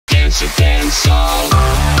Dance it, dance all.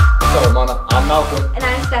 So Ramona, I'm Malcolm. And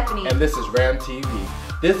I'm Stephanie. And this is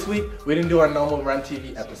RamTV. This week, we didn't do our normal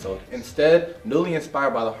RamTV episode. Instead, newly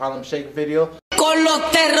inspired by the Harlem Shake video, Con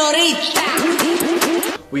los terroristas.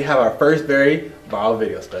 we have our first very viral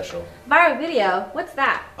video special. Viral video? What's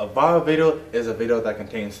that? A viral video is a video that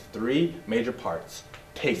contains 3 major parts.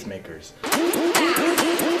 Tastemakers.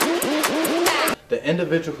 The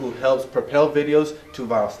individual who helps propel videos to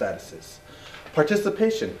viral statuses.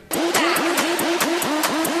 Participation.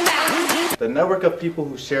 The network of people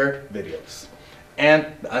who share videos. And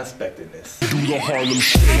the unexpectedness. Do the Harlem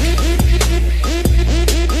Shake.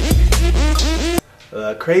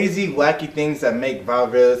 The crazy, wacky things that make viral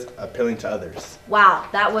videos appealing to others. Wow,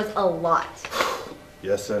 that was a lot.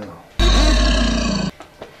 Yes or no?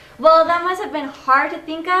 Well, that must have been hard to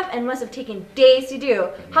think of and must have taken days to do.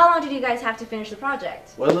 How long did you guys have to finish the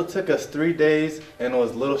project? Well, it took us 3 days and it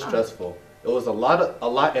was a little stressful. It was a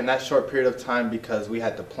lot in that short period of time because we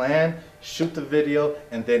had to plan, shoot the video,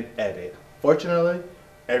 and then edit. Fortunately,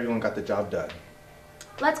 everyone got the job done.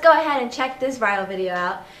 Let's go ahead and check this viral video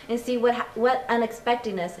out and see what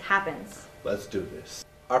unexpectedness happens. Let's do this.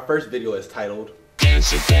 Our first video is titled,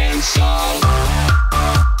 Dance it, dance all.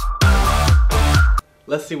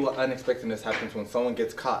 let's see what unexpectedness happens when someone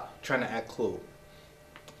gets caught trying to act cool.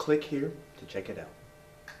 Click here to check it out.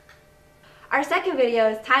 Our second video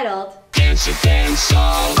is titled, Dance it, dance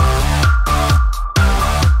all.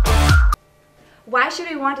 Why should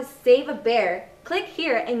we want to save a bear? Click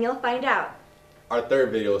here and you'll find out. Our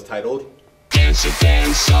third video is titled, Dance it,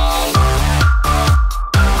 dance all.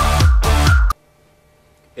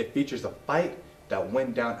 it features a fight that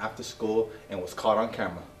went down after school and was caught on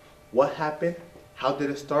camera. What happened? How did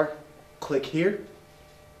it start? Click here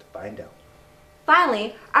to find out.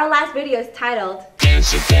 Finally, our last video is titled,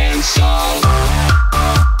 Dance it, dance all.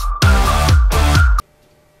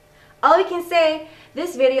 all we can say,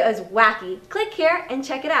 this video is wacky. Click here and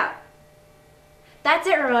check it out. That's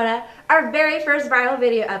it, Ramona, our very first viral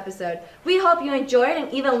video episode. We hope you enjoyed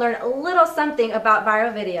and even learned a little something about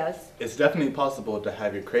viral videos. It's definitely possible to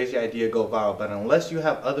have your crazy idea go viral, but unless you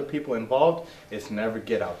have other people involved, it's never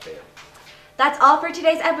get out there. That's all for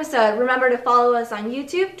today's episode. Remember to follow us on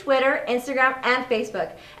YouTube, Twitter, Instagram, and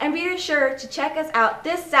Facebook. And be sure to check us out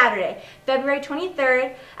this Saturday, February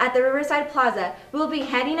 23rd at the Riverside Plaza. We'll be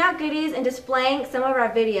handing out goodies and displaying some of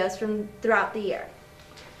our videos from throughout the year.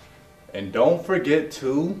 And don't forget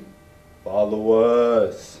to follow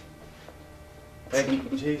us.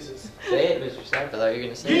 Thank you, Jesus. Say it, Mr. Staff. I thought you were going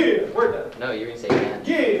to say it. Yeah, we're done. No, you were going to say it.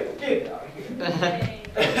 Yeah, get out here.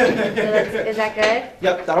 Is that good?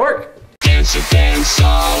 Yep, that'll work. Dance it, dance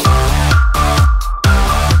all.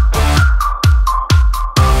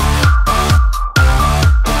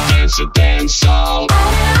 Dance it, dance all.